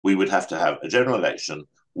we would have to have a general election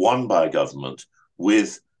won by a government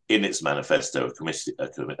with in its manifesto a commitment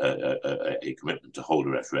to hold a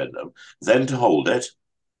referendum, then to hold it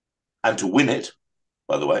and to win it,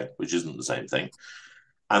 by the way, which isn't the same thing.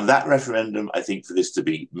 And that referendum, I think, for this to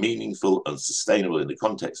be meaningful and sustainable in the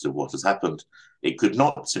context of what has happened, it could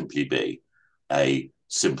not simply be a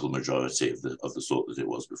simple majority of the sort that it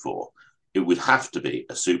was before. It would have to be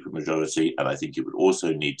a supermajority, and I think it would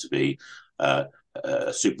also need to be a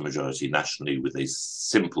supermajority nationally with a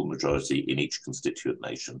simple majority in each constituent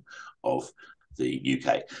nation of the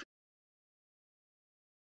UK.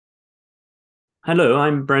 Hello,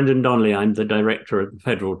 I'm Brendan Donnelly. I'm the director of the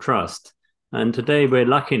Federal Trust. And today we're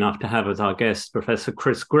lucky enough to have as our guest Professor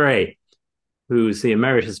Chris Gray, who's the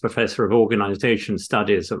Emeritus Professor of Organisation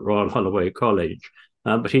Studies at Royal Holloway College.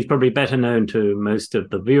 But he's probably better known to most of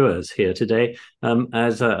the viewers here today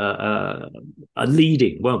as the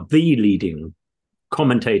leading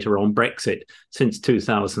commentator on Brexit since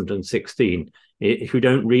 2016. If you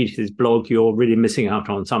don't read his blog, you're really missing out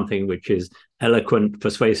on something which is eloquent,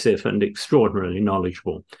 persuasive, and extraordinarily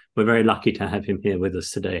knowledgeable. We're very lucky to have him here with us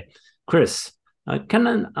today. Chris,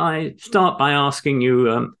 can I start by asking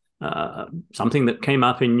you something that came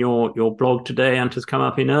up in your blog today and has come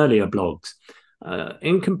up in earlier blogs?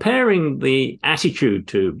 In comparing the attitude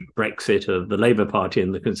to Brexit of the Labour Party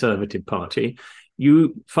and the Conservative Party,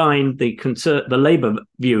 you find the Labour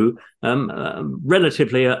view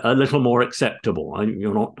relatively a little more acceptable.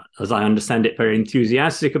 You're not, as I understand it, very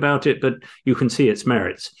enthusiastic about it, but you can see its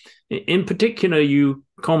merits. In particular, you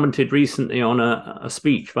commented recently on a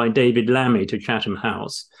speech by David Lammy to Chatham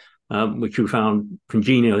House, which you found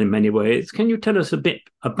congenial in many ways. Can you tell us a bit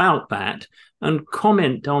about that and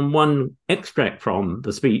comment on one extract from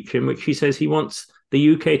the speech in which he says he wants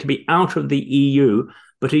the UK to be out of the EU,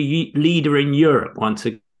 but a leader in Europe once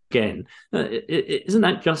again? Isn't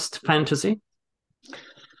that just fantasy?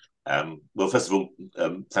 Well, first of all,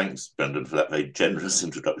 thanks, Brendan, for that very generous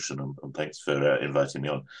introduction, and thanks for inviting me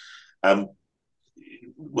on.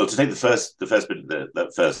 Well, to take the first bit of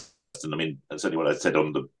that first, and I mean, certainly what I said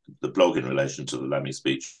on the blog in relation to the Lammy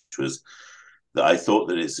speech was that I thought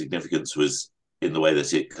that its significance was in the way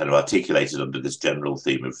that it kind of articulated under this general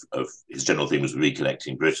theme of his general theme was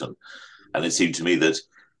reconnecting Britain. And it seemed to me that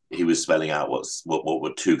he was spelling out what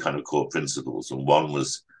were two kind of core principles. And one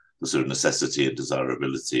was the sort of necessity and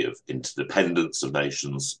desirability of interdependence of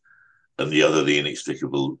nations, and the other, the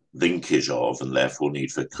inextricable linkage of, and therefore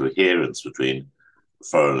need for coherence between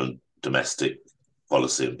foreign and domestic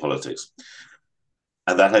policy and politics.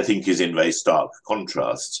 And that, I think, is in very stark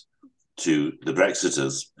contrast to the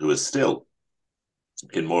Brexiters, who are still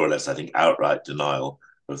in more or less, I think, outright denial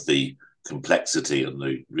of the complexity and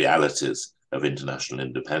the realities of international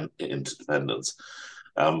interdependence.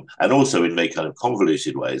 And also in very kind of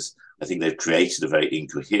convoluted ways, I think they've created a very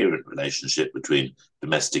incoherent relationship between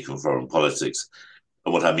domestic and foreign politics.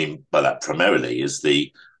 And what I mean by that primarily is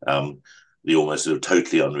the almost sort of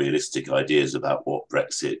totally unrealistic ideas about what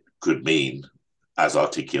Brexit could mean as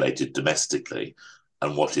articulated domestically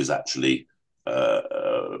and what is actually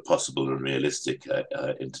possible and realistic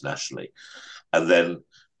internationally. And then,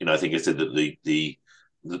 I think I said that the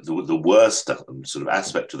worst sort of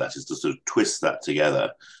aspect of that is to sort of twist that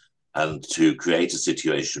together and to create a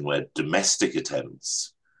situation where domestic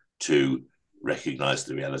attempts to recognize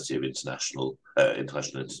the reality of international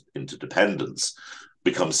interdependence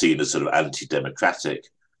become seen as sort of anti-democratic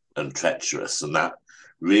and treacherous. And that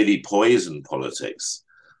really poisoned politics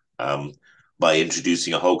by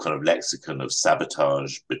introducing a whole kind of lexicon of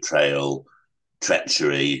sabotage, betrayal,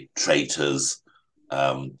 treachery, traitors,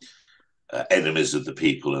 enemies of the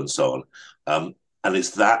people, and so on. And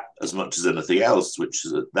it's that as much as anything else, which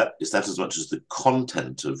is that as much as the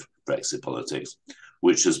content of Brexit politics,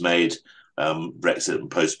 which has made Brexit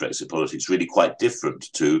and post-Brexit politics really quite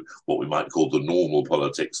different to what we might call the normal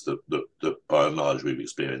politics that by and large we've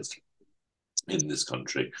experienced in this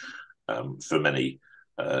country for many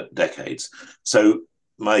decades. So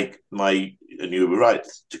and you were right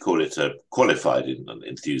to call it a qualified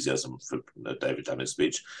enthusiasm for David Lammy's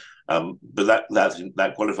speech, but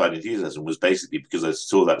that qualified enthusiasm was basically because I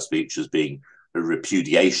saw that speech as being a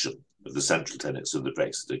repudiation of the central tenets of the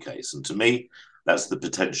Brexit case, and to me, that's the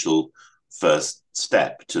potential first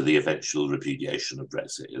step to the eventual repudiation of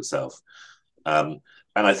Brexit itself. And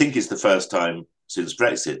I think it's the first time since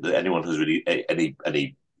Brexit that anyone has really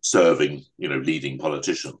any serving, leading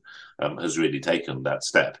politician has really taken that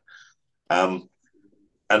step. And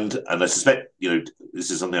I suspect, this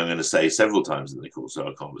is something I'm going to say several times in the course of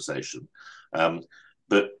our conversation.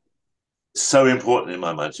 But so important in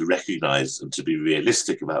my mind to recognise and to be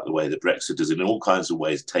realistic about the way that Brexit is in all kinds of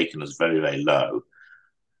ways taken as very, very low.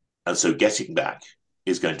 And so getting back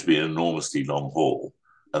is going to be an enormously long haul.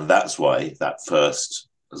 And that's why that first,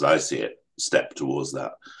 as I see it, step towards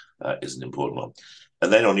that is an important one.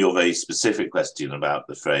 And then on your very specific question about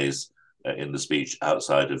the phrase in the speech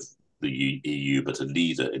outside of the EU, but a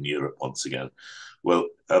leader in Europe once again. Well,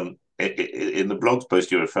 in the blog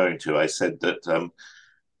post you're referring to, I said that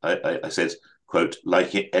I said, quote,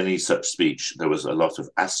 like in any such speech, there was a lot of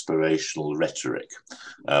aspirational rhetoric.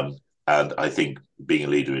 And I think being a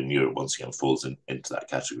leader in Europe once again falls into that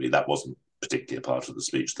category. That wasn't particularly a part of the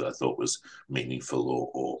speech that I thought was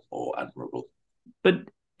meaningful or admirable. But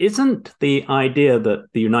isn't the idea that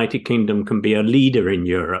the United Kingdom can be a leader in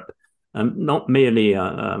Europe not merely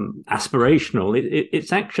aspirational?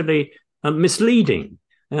 It's actually misleading.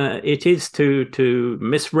 It is to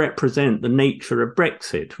misrepresent the nature of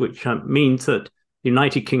Brexit, which means that the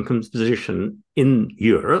United Kingdom's position in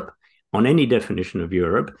Europe, on any definition of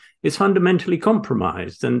Europe, is fundamentally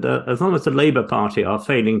compromised. And as long as the Labour Party are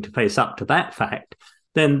failing to face up to that fact,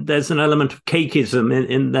 then there's an element of cakeism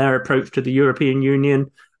in their approach to the European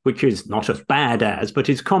Union, which is not as bad as, but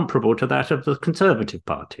is comparable to that of the Conservative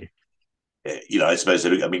Party. I suppose.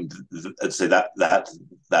 I mean, I'd say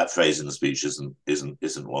that phrase in the speech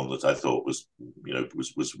isn't one that I thought was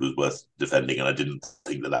worth defending, and I didn't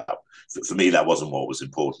think that for me that wasn't what was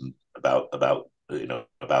important about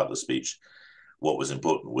the speech. What was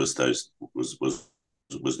important was those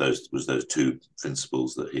two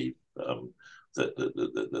principles that he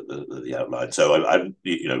that he outlined. So I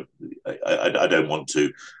don't want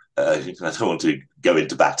to. I don't want to go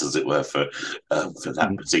into bat, as it were, for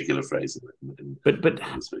that particular phrase. But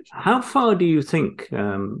how far do you think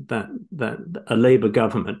that a Labour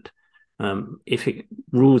government, if it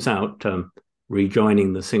rules out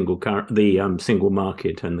rejoining the single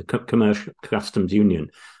market and the commercial customs union,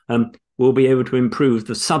 will be able to improve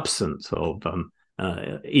the substance of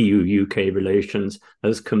EU-UK relations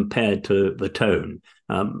as compared to the tone?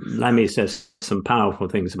 Lammy says some powerful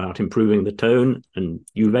things about improving the tone, and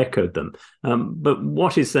you've echoed them. But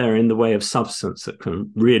what is there in the way of substance that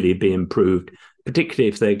can really be improved, particularly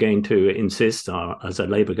if they're going to insist, as a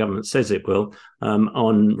Labour government says it will,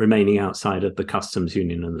 on remaining outside of the customs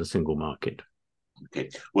union and the single market? Okay.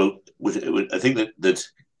 Well, I think that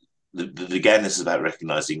again, this is about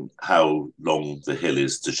recognising how long the hill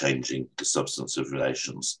is to changing the substance of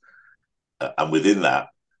relations, and within that,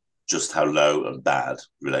 just how low and bad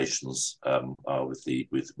relations are with the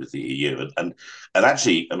EU. And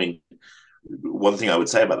actually, I mean, one thing I would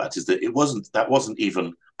say about that is that that wasn't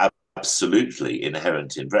even absolutely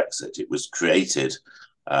inherent in Brexit. It was created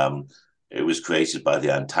by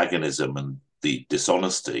the antagonism and the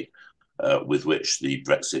dishonesty with which the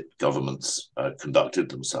Brexit governments conducted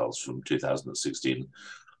themselves from 2016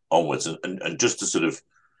 onwards. And just to sort of,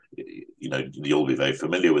 you'll be very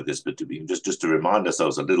familiar with this, but just to remind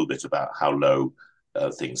ourselves a little bit about how low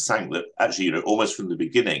things sank, that actually, almost from the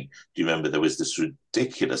beginning, do you remember there was this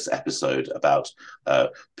ridiculous episode about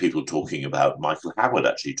people talking about Michael Howard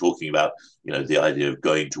actually talking about, the idea of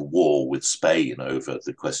going to war with Spain over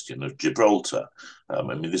the question of Gibraltar. I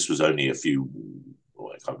mean, this was only I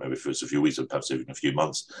can't remember if it was a few weeks or perhaps even a few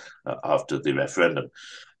months after the referendum.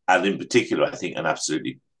 And in particular, I think an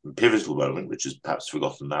absolutely pivotal moment, which is perhaps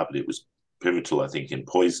forgotten now, but it was pivotal, I think, in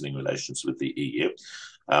poisoning relations with the EU,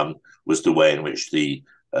 was the way in which the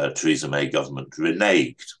Theresa May government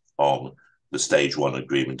reneged on the stage one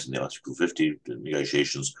agreement in the Article 50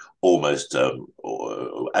 negotiations, almost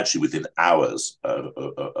or actually within hours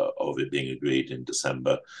of it being agreed in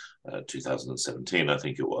December 2017, I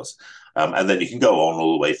think it was. And then you can go on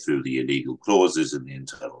all the way through the illegal clauses in the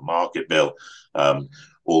Internal Market Bill,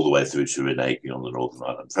 all the way through to reneging on the Northern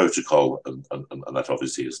Ireland Protocol, and that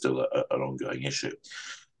obviously is still an ongoing issue.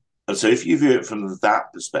 And so if you view it from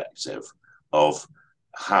that perspective of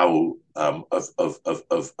how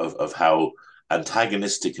of how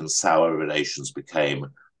antagonistic and sour relations became,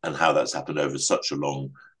 and how that's happened over such a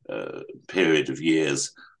long period of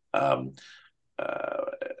years, with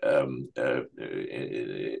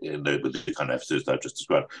the kind of episodes that I've just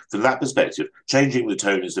described. From that perspective, changing the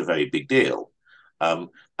tone is a very big deal. And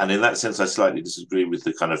in that sense, I slightly disagree with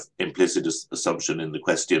the kind of implicit assumption in the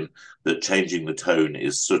question that changing the tone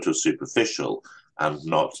is sort of superficial and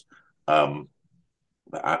not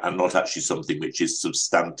actually something which is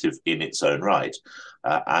substantive in its own right,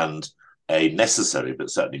 and a necessary but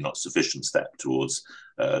certainly not sufficient step towards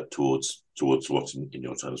what in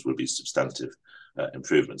your terms would be substantive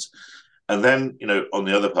improvements. And then, on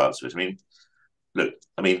the other parts of it, I mean, look,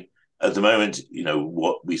 at the moment,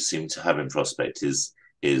 what we seem to have in prospect is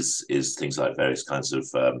things like various kinds of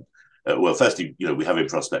well, firstly, we have in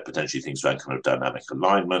prospect potentially things around kind of dynamic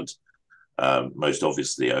alignment, most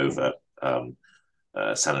obviously over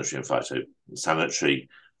sanitary and phytosanitary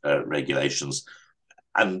regulations,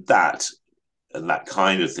 and that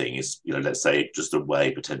kind of thing is, let's say, just a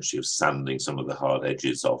way potentially of sanding some of the hard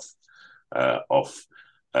edges off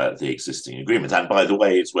the existing agreement. And by the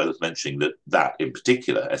way, it's worth mentioning that in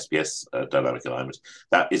particular, SPS dynamic alignment,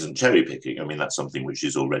 that isn't cherry picking. I mean, that's something which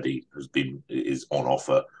is already is on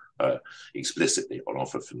offer, explicitly on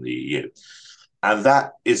offer from the EU. And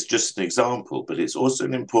that is just an example, but it's also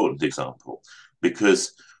an important example,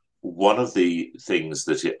 because one of the things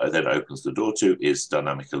that it then opens the door to is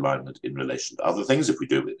dynamic alignment in relation to other things. If we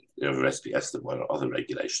do it over SPS, then why not other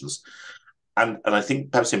regulations? And I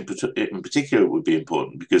think perhaps in particular it would be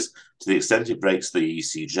important because to the extent it breaks the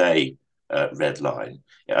ECJ red line,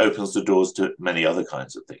 it opens the doors to many other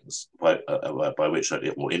kinds of things,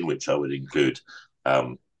 in which I would include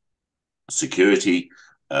security,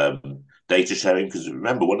 data sharing. Because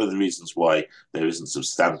remember, one of the reasons why there isn't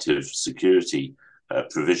substantive security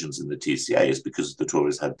provisions in the TCA is because the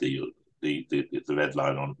Tories had the red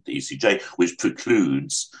line on the ECJ, which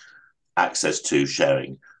precludes access to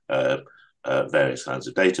sharing various kinds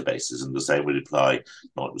of databases, and the same would apply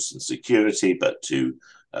not just in security but to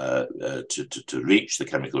REACH, the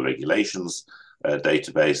chemical regulations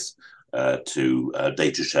database, to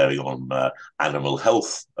data sharing on animal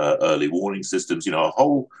health, early warning systems. A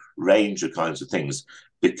whole range of kinds of things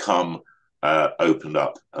become opened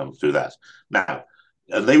up through that. Now,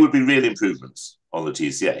 and they would be real improvements on the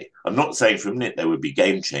TCA. I'm not saying from it they would be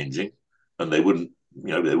game changing, and they wouldn't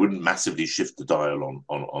massively shift the dial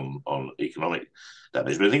on economic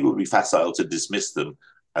damage, but I think it would be facile to dismiss them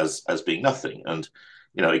as being nothing. And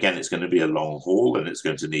again, it's going to be a long haul, and it's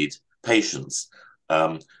going to need patience.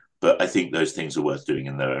 But I think those things are worth doing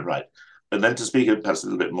in their own right. And then to speak perhaps a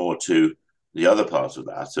little bit more to the other part of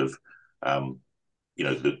that, of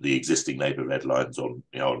the existing Labour red lines on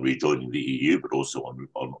rejoining the EU, but also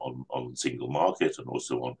on single market, and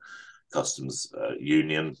also on customs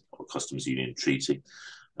union or customs union treaty.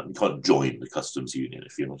 You can't join the customs union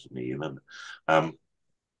if you're not an EU member.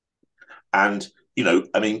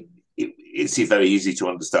 It's very easy to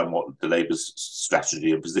understand what the Labour's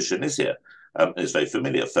strategy and position is here. It's very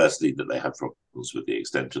familiar. Firstly, that they have problems with the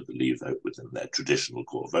extent of the Leave vote within their traditional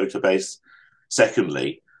core voter base.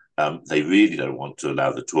 Secondly, they really don't want to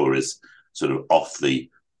allow the Tories sort of off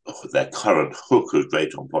their current hook of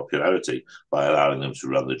great unpopularity by allowing them to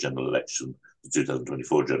run the general election, the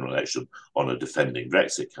 2024 general election, on a defending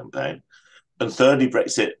Brexit campaign. And thirdly,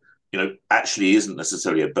 Brexit, actually isn't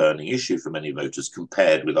necessarily a burning issue for many voters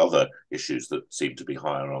compared with other issues that seem to be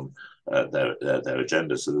higher on their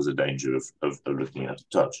agenda. So there's a danger of looking out of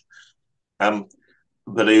touch.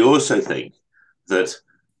 But I also think that,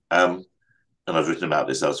 and I've written about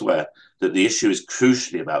this elsewhere, that the issue is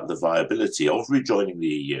crucially about the viability of rejoining the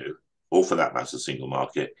EU, or for that matter, single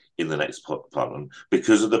market, in the next parliament,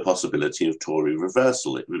 because of the possibility of Tory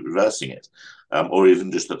reversing it, or even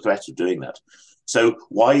just the threat of doing that. So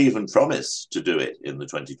why even promise to do it in the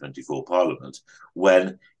 2024 parliament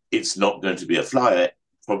when it's not going to be a flyer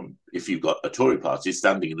from if you've got a Tory party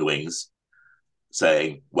standing in the wings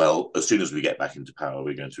saying, well, as soon as we get back into power,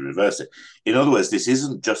 we're going to reverse it. In other words, this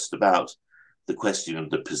isn't just about the question of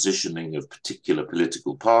the positioning of particular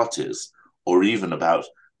political parties, or even about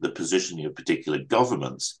the positioning of particular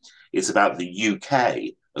governments. It's about the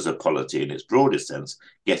UK as a polity in its broadest sense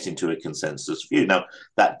getting to a consensus view. Now,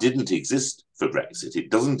 that didn't exist for Brexit. It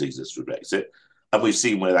doesn't exist for Brexit, and we've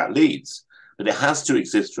seen where that leads. But it has to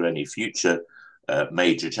exist for any future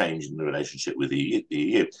major change in the relationship with the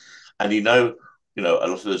EU. And a lot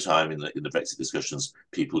of the time in the Brexit discussions,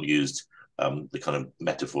 people used the kind of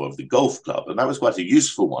metaphor of the golf club. And that was quite a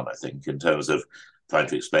useful one, I think, in terms of trying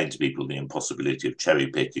to explain to people the impossibility of cherry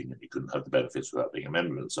picking, and you couldn't have the benefits without being a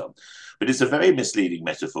member and so on. But it's a very misleading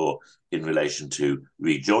metaphor in relation to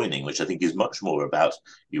rejoining, which I think is much more about,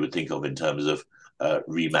 you would think of in terms of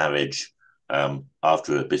remarriage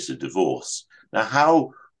after a bitter divorce. Now,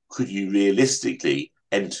 how could you realistically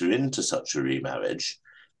enter into such a remarriage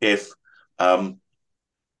if, as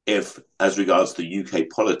regards the UK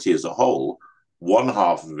polity as a whole, one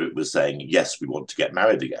half of it was saying, yes, we want to get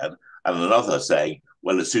married again, and another saying,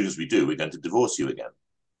 well, as soon as we do, we're going to divorce you again?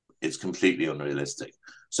 It's completely unrealistic.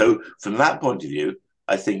 So from that point of view,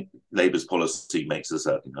 I think Labour's policy makes a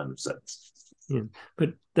certain kind of sense. Yeah,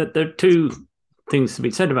 but there are two things to be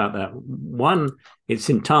said about that. One, it's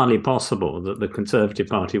entirely possible that the Conservative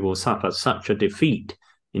Party will suffer such a defeat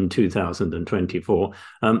in 2024,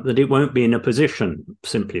 that it won't be in a position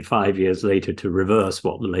simply 5 years later to reverse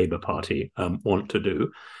what the Labour Party want to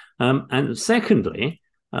do. And secondly,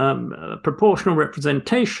 proportional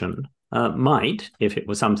representation might, if it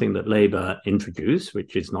was something that Labour introduced,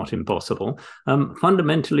 which is not impossible,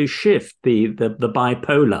 fundamentally shift the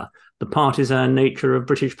bipolar, the partisan nature of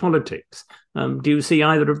British politics. Do you see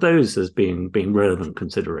either of those as being relevant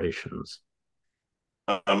considerations?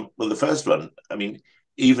 Well, the first one, I mean,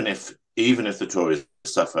 even if the Tories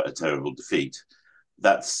suffer a terrible defeat,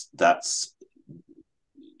 that's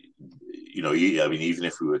I mean, even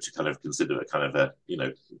if we were to kind of consider a kind of a,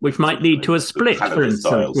 which might lead to a split, for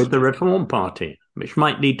instance, with the Reform Party, which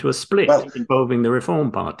might lead to a split involving the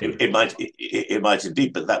Reform Party. It might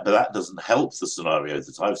indeed, but that doesn't help the scenario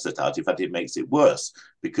that I've set out. In fact, it makes it worse,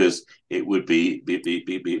 because it would be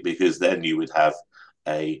because then you would have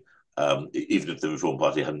a even if the Reform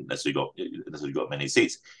Party hadn't necessarily got many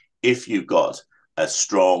seats, if you've got a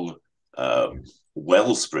strong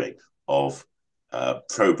wellspring of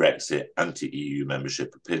pro-Brexit, anti-EU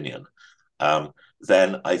membership opinion,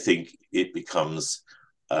 then I think it becomes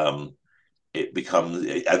and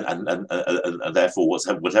therefore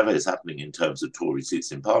whatever is happening in terms of Tory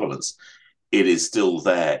seats in parliaments, it is still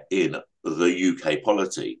there in the UK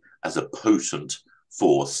polity as a potent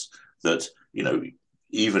force that,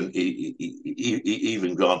 even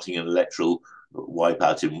granting an electoral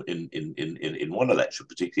wipeout in one election,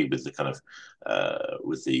 particularly with the kind of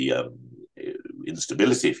with the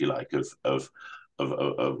instability, if you like, of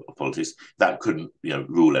politics, that couldn't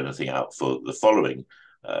rule anything out for the following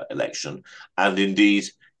election. And indeed,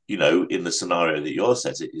 in the scenario that you're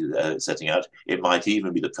setting out, it might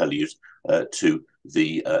even be the prelude to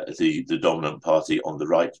the dominant party on the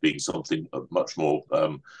right being something much more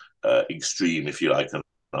extreme, if you like, and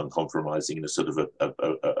uncompromising in a sort of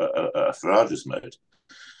a Farage's mode.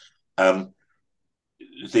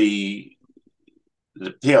 The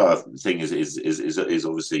PR thing is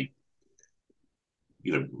obviously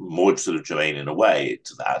more sort of germane in a way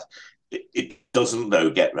to that. It doesn't, though,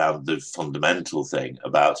 get round the fundamental thing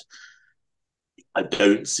about, I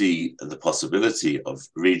don't see the possibility of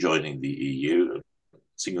rejoining the EU,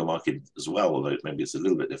 single market as well, although maybe it's a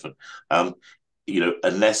little bit different,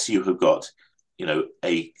 unless you have got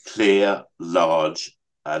a clear, large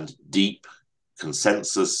and deep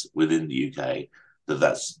consensus within the UK that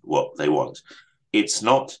that's what they want. It's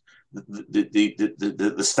not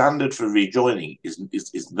the standard for rejoining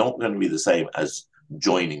is not going to be the same as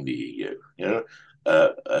joining the EU,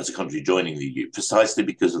 as a country joining the EU, precisely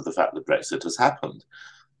because of the fact that Brexit has happened.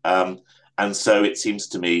 And so it seems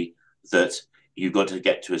to me that you've got to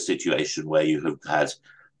get to a situation where you have had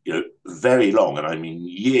very long, and I mean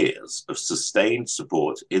years, of sustained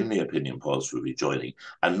support in the opinion polls for rejoining,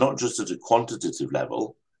 and not just at a quantitative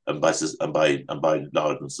level, and by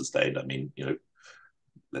large and sustained, I mean, I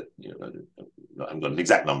haven't got an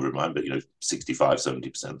exact number in mind, but 65,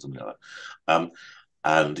 70%, something like that.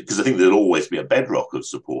 And because I think there'll always be a bedrock of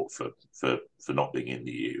support for not being in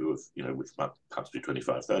the EU, which might perhaps be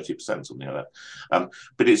 25, 30%, something like that.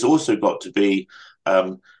 But it's also got to be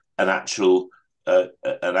an actual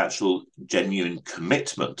genuine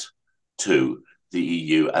commitment to the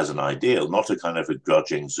EU as an ideal, not a kind of a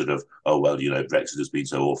grudging sort of, oh, well, Brexit has been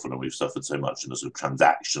so awful and we've suffered so much, and a sort of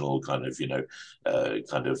transactional kind of,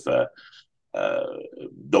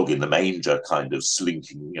 dog in the manger kind of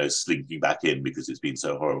slinking back in because it's been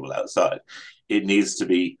so horrible outside. It needs to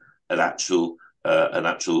be an actual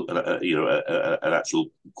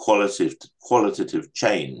qualitative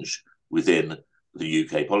change within the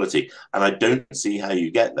UK polity. And I don't see how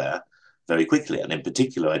you get there very quickly. And in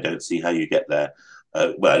particular, I don't see how you get there.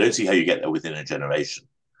 I don't see how you get there within a generation.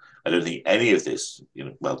 I don't think any of this,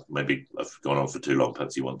 well, maybe I've gone on for too long.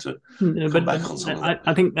 Perhaps you want to come back on some of that.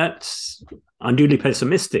 I think that's unduly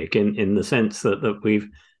pessimistic in the sense that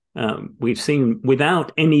we've seen,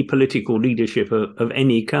 without any political leadership of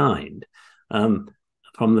any kind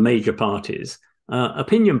from the major parties,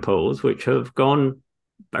 opinion polls which have gone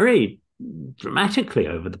very dramatically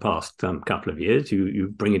over the past couple of years.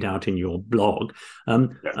 You bring it out in your blog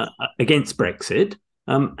against Brexit.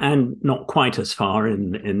 And not quite as far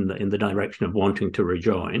in the direction of wanting to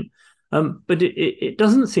rejoin. But it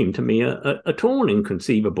doesn't seem to me at all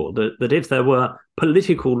inconceivable that if there were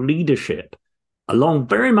political leadership along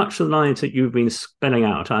very much the lines that you've been spelling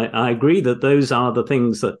out, I agree that those are the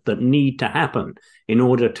things that need to happen in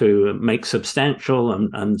order to make substantial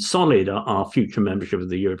and solid our future membership of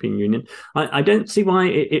the European Union. I don't see why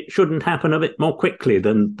it shouldn't happen a bit more quickly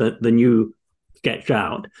than you sketch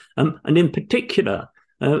out. And in particular,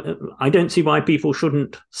 I don't see why people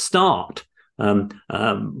shouldn't start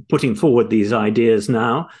putting forward these ideas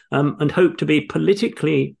now and hope to be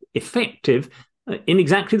politically effective in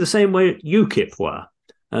exactly the same way UKIP were.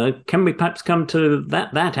 Can we perhaps come to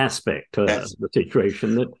that aspect of the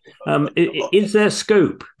situation? That is there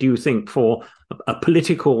scope, do you think, for a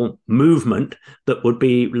political movement that would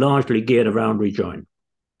be largely geared around Rejoin?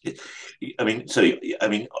 I mean,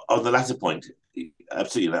 on the latter point,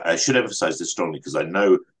 absolutely. I should emphasise this strongly because I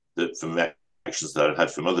know that from reactions that I've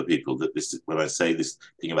had from other people that this, when I say this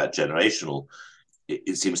thing about generational,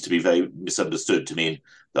 it seems to be very misunderstood to mean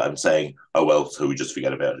that I'm saying, oh, well, so we just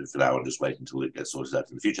forget about it for now and just wait until it gets sorted out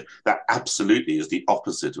in the future. That absolutely is the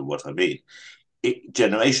opposite of what I mean.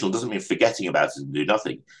 Generational doesn't mean forgetting about it and do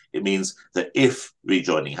nothing. It means that if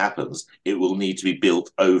rejoining happens, it will need to be built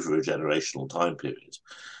over a generational time period.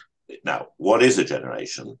 Now, what is a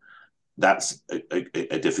generation? That's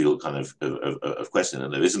a difficult kind of question,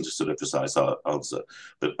 and there isn't a sort of precise answer.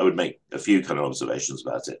 But I would make a few kind of observations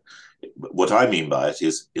about it. What I mean by it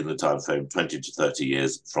is in the time frame 20 to 30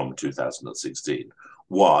 years from 2016.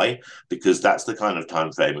 Why? Because that's the kind of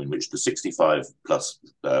time frame in which the 65 plus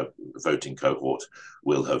voting cohort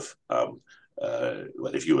will have.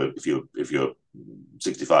 Well, if you're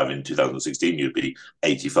 65 in 2016, you'd be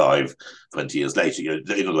 85 20 years later.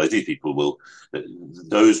 In other words,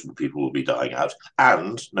 those people will be dying out,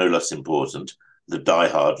 and no less important, the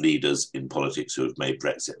diehard leaders in politics who have made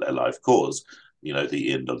Brexit their life cause. The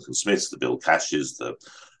Ian Duncan Smiths, the Bill Cashes, the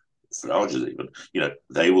Farages, even,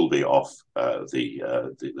 they will be off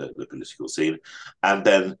the political scene. And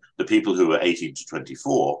then the people who were 18 to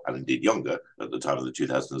 24, and indeed younger at the time of the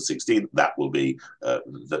 2016, that will be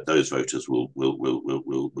that those voters will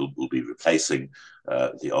be replacing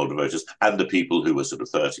the older voters, and the people who were sort of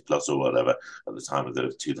 30 plus or whatever at the time of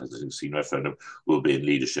the 2016 referendum will be in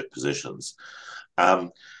leadership positions.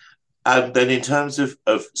 And then in terms of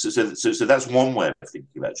so that's one way of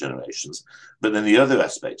thinking about generations. But then the other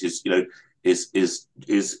aspect is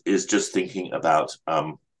just thinking about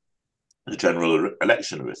the general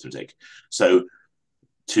election arithmetic. So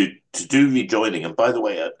to do rejoining, and by the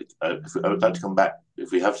way, I would like to come back,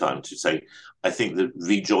 if we have time, to say I think that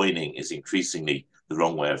rejoining is increasingly the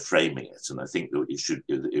wrong way of framing it, and I think that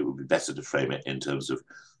it would be better to frame it in terms of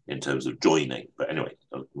joining. But anyway,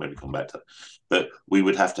 I'll maybe come back to that. But we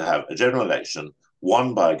would have to have a general election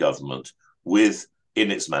won by a government with, in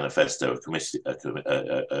its manifesto, a commitment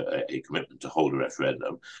to hold a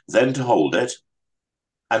referendum, then to hold it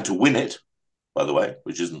and to win it, by the way,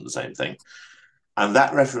 which isn't the same thing. And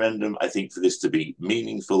that referendum, I think, for this to be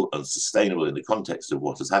meaningful and sustainable in the context of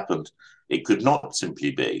what has happened, it could not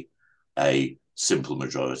simply be a simple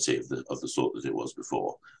majority of the sort that it was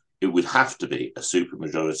before. It would have to be a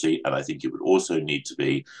supermajority, and I think it would also need to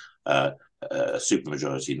be a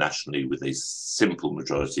supermajority nationally with a simple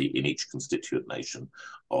majority in each constituent nation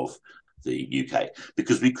of the UK.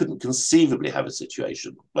 Because we couldn't conceivably have a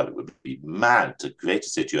situation, well, it would be mad to create a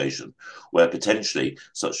situation where potentially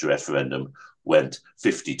such a referendum went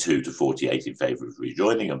 52 to 48 in favour of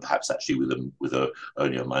rejoining, and perhaps actually with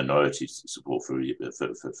only a minority support for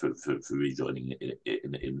rejoining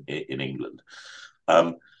in England.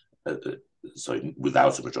 Sorry,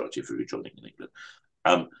 without a majority for rejoining in England.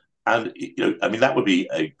 And that would be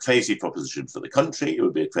a crazy proposition for the country. It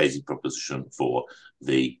would be a crazy proposition for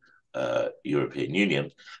the European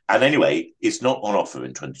Union. And anyway, it's not on offer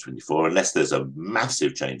in 2024 unless there's a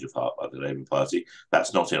massive change of heart by the Labour Party.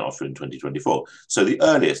 That's not on offer in 2024. So the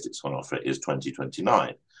earliest it's on offer is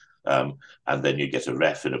 2029. And then you get a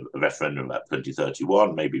referendum about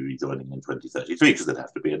 2031, maybe rejoining in 2033, because there'd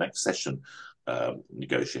have to be an accession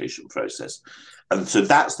negotiation process. And so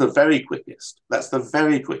that's the very quickest.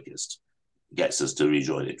 Gets us to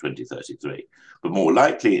rejoin in 2033. But more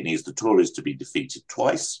likely, it needs the Tories to be defeated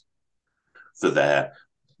twice for their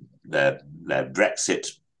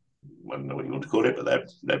Brexit, I don't know what you want to call it, but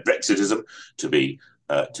their Brexitism to be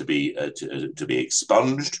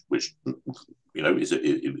expunged, which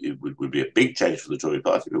it would be a big change for the Tory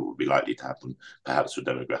party, but would be likely to happen perhaps for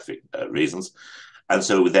demographic reasons. And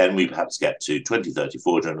so then we perhaps get to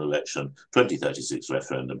 2034 general election, 2036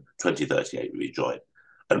 referendum, 2038 rejoin,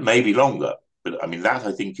 and maybe longer. But I mean, that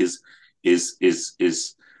I think is,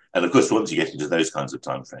 and of course, once you get into those kinds of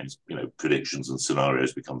timeframes, predictions and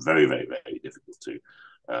scenarios become very, very, very difficult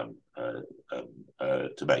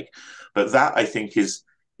to make. But that I think is,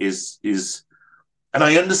 and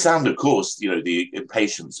I understand, of course, the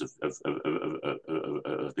impatience of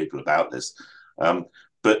people about this.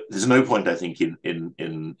 But there's no point, I think, in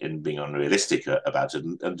being unrealistic about it.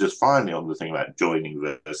 And just finally, on the thing about joining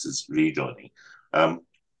versus rejoining,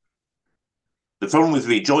 The problem with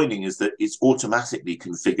rejoining is that it's automatically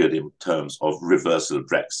configured in terms of reversal of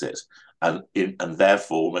Brexit, and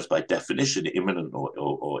therefore, almost by definition, imminent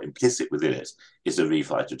or implicit within it is a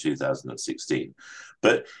refi to 2016.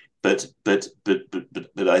 But I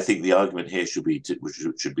think the argument here should be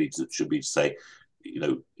to say,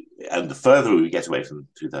 and the further we get away from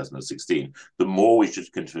 2016, the more we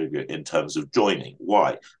should configure in terms of joining.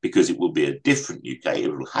 Why? Because it will be a different UK.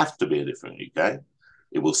 It will have to be a different UK.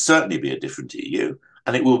 It will certainly be a different EU,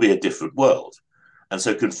 and it will be a different world. And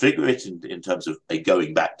so configure it in terms of a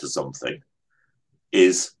going back to something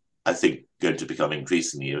is, I think, going to become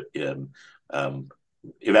increasingly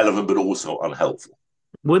irrelevant, but also unhelpful.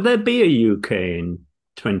 Will there be a UK in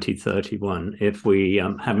 2031 if we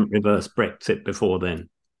haven't reversed Brexit before then?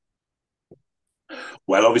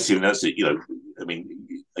 Well, obviously, that's, I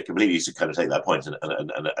mean, I completely used to kind of take that point,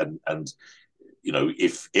 and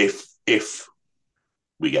if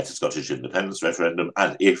we get a Scottish independence referendum,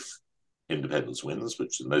 and if independence wins,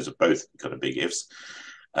 and those are both kind of big ifs,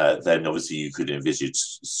 then obviously you could envisage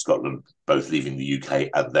Scotland both leaving the UK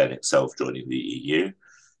and then itself joining the EU.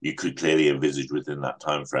 You could clearly envisage within that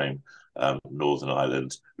time frame Northern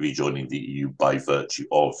Ireland rejoining the EU by virtue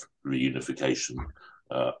of reunification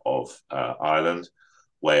of Ireland.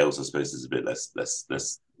 Wales, I suppose, is a bit less.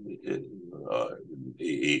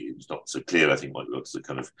 It's not so clear, I think, what to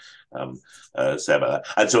kind of say about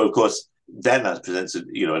that. And so, of course, then that presents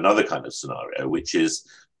another kind of scenario, which is,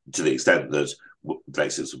 to the extent that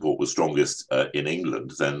Brexit support was strongest in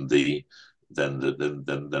England, then the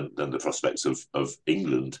prospects of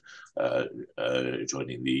England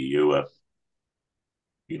joining the EU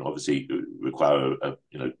obviously require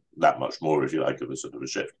that much more, if you like, of a sort of a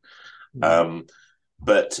shift.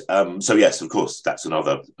 So yes, of course, that's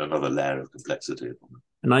another layer of complexity.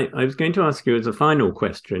 And I was going to ask you as a final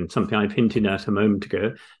question, something I've hinted at a moment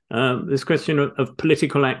ago, this question of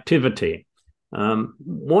political activity.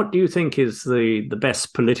 What do you think is the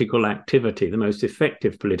best political activity, the most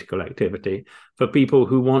effective political activity for people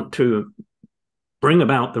who want to bring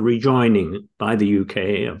about the rejoining by the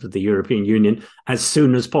UK of the European Union as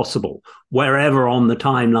soon as possible, wherever on the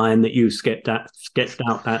timeline that you sketched out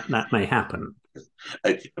that may happen?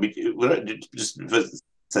 I mean, just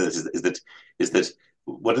say this is that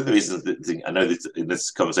one of the reasons that I know that in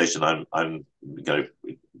this conversation I'm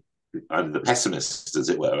the pessimist, as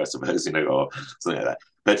it were, I suppose, or something like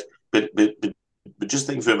that. But just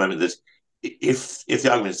think for a moment that if the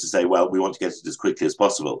argument is to say, well, we want to get it as quickly as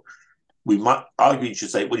possible, we might argue you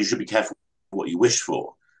should say, well, you should be careful what you wish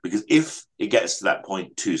for, because if it gets to that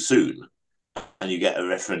point too soon and you get a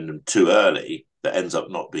referendum too early that ends up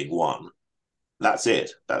not being won, that's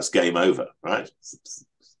it. That's game over, right?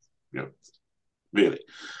 Really.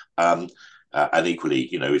 And equally,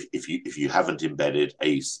 if you haven't embedded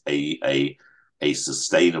a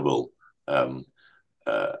sustainable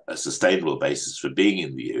basis for being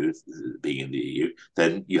in the EU,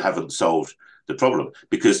 then you haven't solved the problem.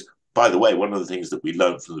 Because, by the way, one of the things that we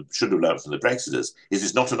should have learned from the Brexiters is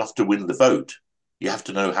it's not enough to win the vote. You have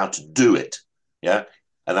to know how to do it. Yeah,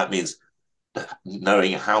 and that means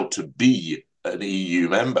knowing how to be an EU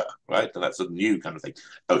member, right? And that's a new kind of thing.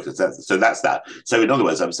 So that's that. So in other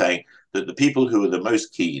words, I'm saying that the people who are the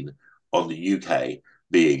most keen on the UK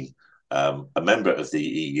being a member of the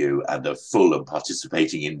EU and a full and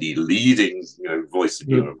participating, indeed leading, voice in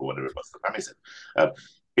Europe, or whatever it was that Rami said,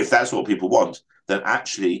 if that's what people want, then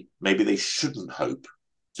actually maybe they shouldn't hope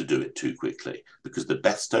to do it too quickly, because the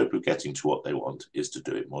best hope of getting to what they want is to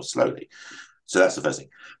do it more slowly. So that's the first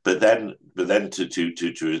thing. But then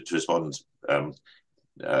to respond,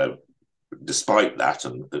 despite that,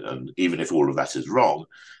 and even if all of that is wrong,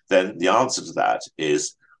 then the answer to that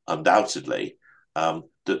is undoubtedly that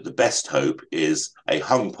the best hope is a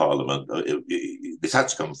hung parliament. This had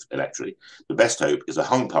to come electorally. The best hope is a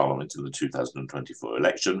hung parliament in the 2024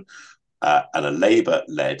 election, and a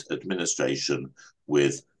Labour-led administration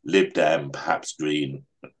with Lib Dem, perhaps Green,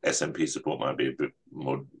 SNP support might be a bit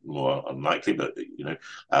more unlikely, but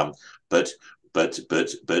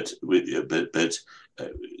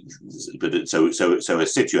so a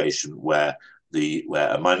situation where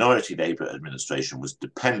a minority Labour administration was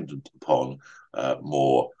dependent upon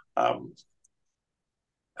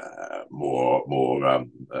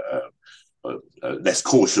less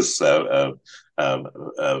cautious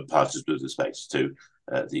parties with respect to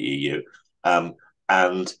the EU,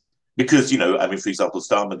 and because for example,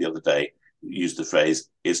 Starmer the other day used the phrase,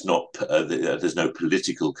 "It's not. There's no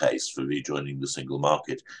political case for rejoining the single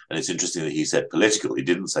market." And it's interesting that he said political. He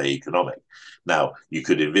didn't say economic. Now, you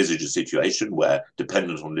could envisage a situation where,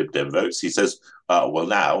 dependent on Lib Dem votes, he says, "Well,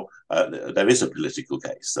 now there is a political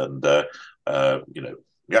case," and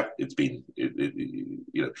yeah, it's been,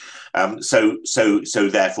 so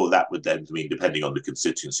therefore that would then mean, depending on the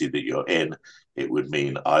constituency that you're in, it would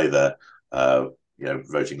mean either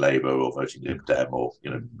voting Labour or voting Lib Dem, or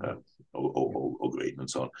or Green and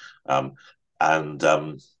so on,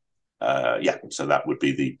 so that would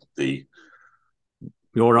be the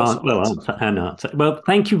your answer. Well,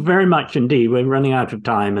 thank you very much indeed. We're running out of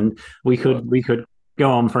time, and we could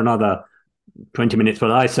go on for another 20 minutes.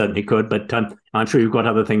 Well, I certainly could, but I'm sure you've got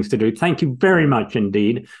other things to do. Thank you very much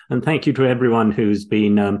indeed. And thank you to everyone who's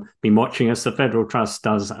been watching us. The Federal Trust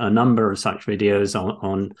does a number of such videos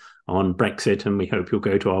on Brexit, and we hope you'll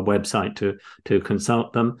go to our website to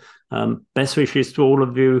consult them. Best wishes to all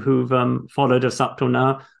of you who've followed us up till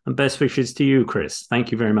now, and best wishes to you, Chris.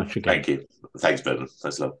 Thank you very much again. Thank you. Thanks, Brendan.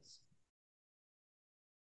 Thanks a lot.